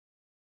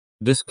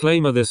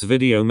Disclaimer: this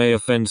video may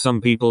offend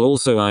some people.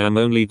 Also, I am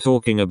only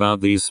talking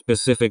about these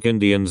specific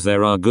Indians.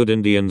 There are good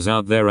Indians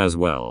out there as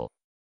well.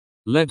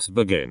 Let's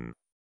begin.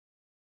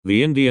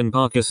 The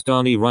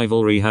Indian-Pakistani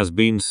rivalry has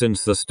been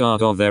since the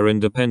start of their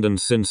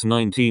independence since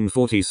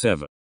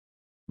 1947.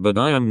 But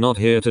I am not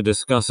here to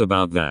discuss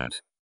about that.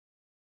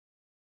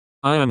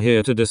 I am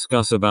here to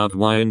discuss about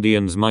why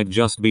Indians might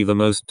just be the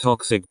most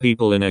toxic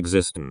people in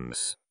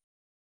existence.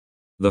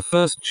 The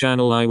first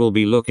channel I will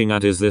be looking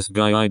at is this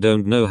guy. I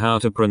don't know how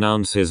to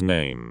pronounce his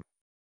name.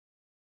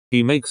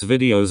 He makes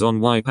videos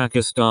on why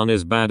Pakistan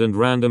is bad and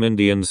random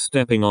Indians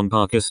stepping on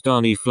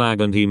Pakistani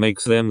flag, and he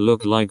makes them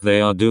look like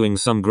they are doing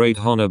some great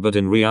honor, but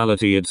in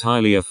reality it's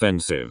highly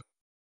offensive.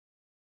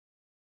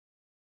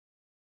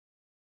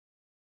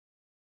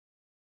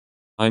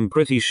 I'm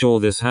pretty sure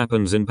this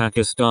happens in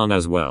Pakistan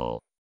as well.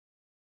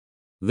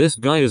 This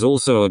guy is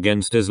also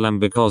against Islam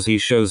because he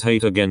shows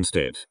hate against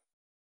it.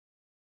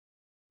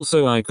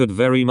 Also, I could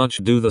very much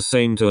do the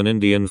same to an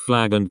Indian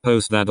flag and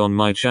post that on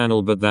my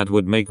channel, but that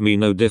would make me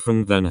no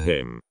different than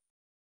him.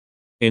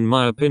 In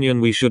my opinion,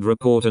 we should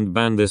report and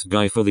ban this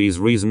guy for these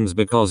reasons,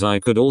 because I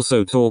could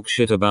also talk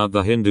shit about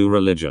the Hindu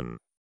religion.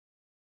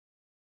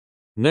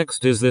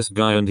 Next is this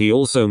guy, and he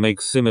also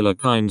makes similar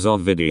kinds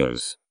of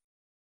videos.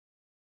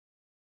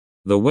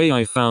 The way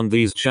I found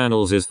these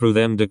channels is through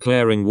them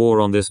declaring war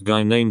on this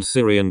guy named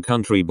Syrian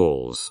country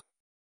balls.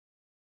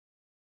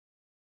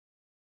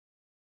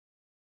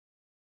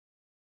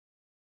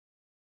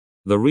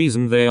 The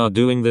reason they are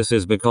doing this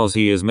is because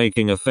he is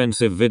making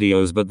offensive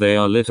videos, but they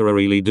are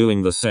literally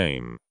doing the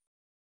same.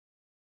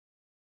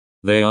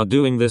 They are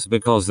doing this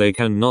because they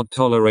cannot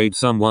tolerate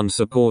someone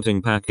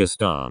supporting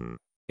Pakistan.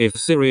 If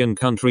Syrian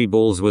country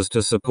balls was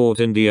to support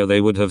India,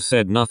 they would have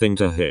said nothing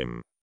to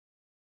him.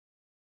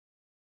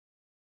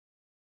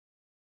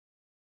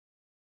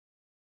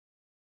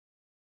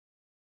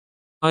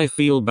 I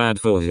feel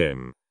bad for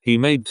him. He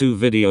made 2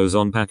 videos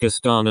on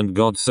Pakistan and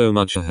got so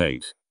much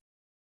hate.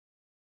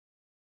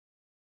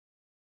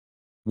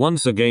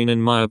 Once again,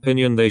 in my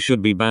opinion, they should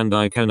be banned.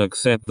 I can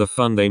accept the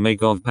fun they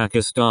make of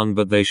Pakistan,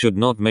 but they should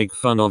not make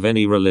fun of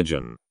any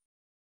religion.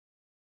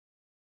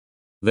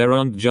 There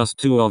aren't just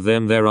 2 of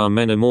them, there are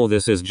many more.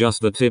 This is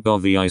just the tip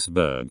of the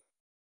iceberg.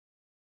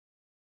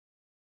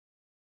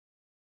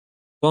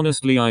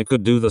 Honestly, I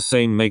could do the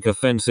same, make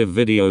offensive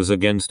videos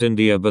against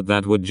India, but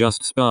that would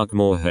just spark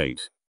more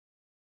hate.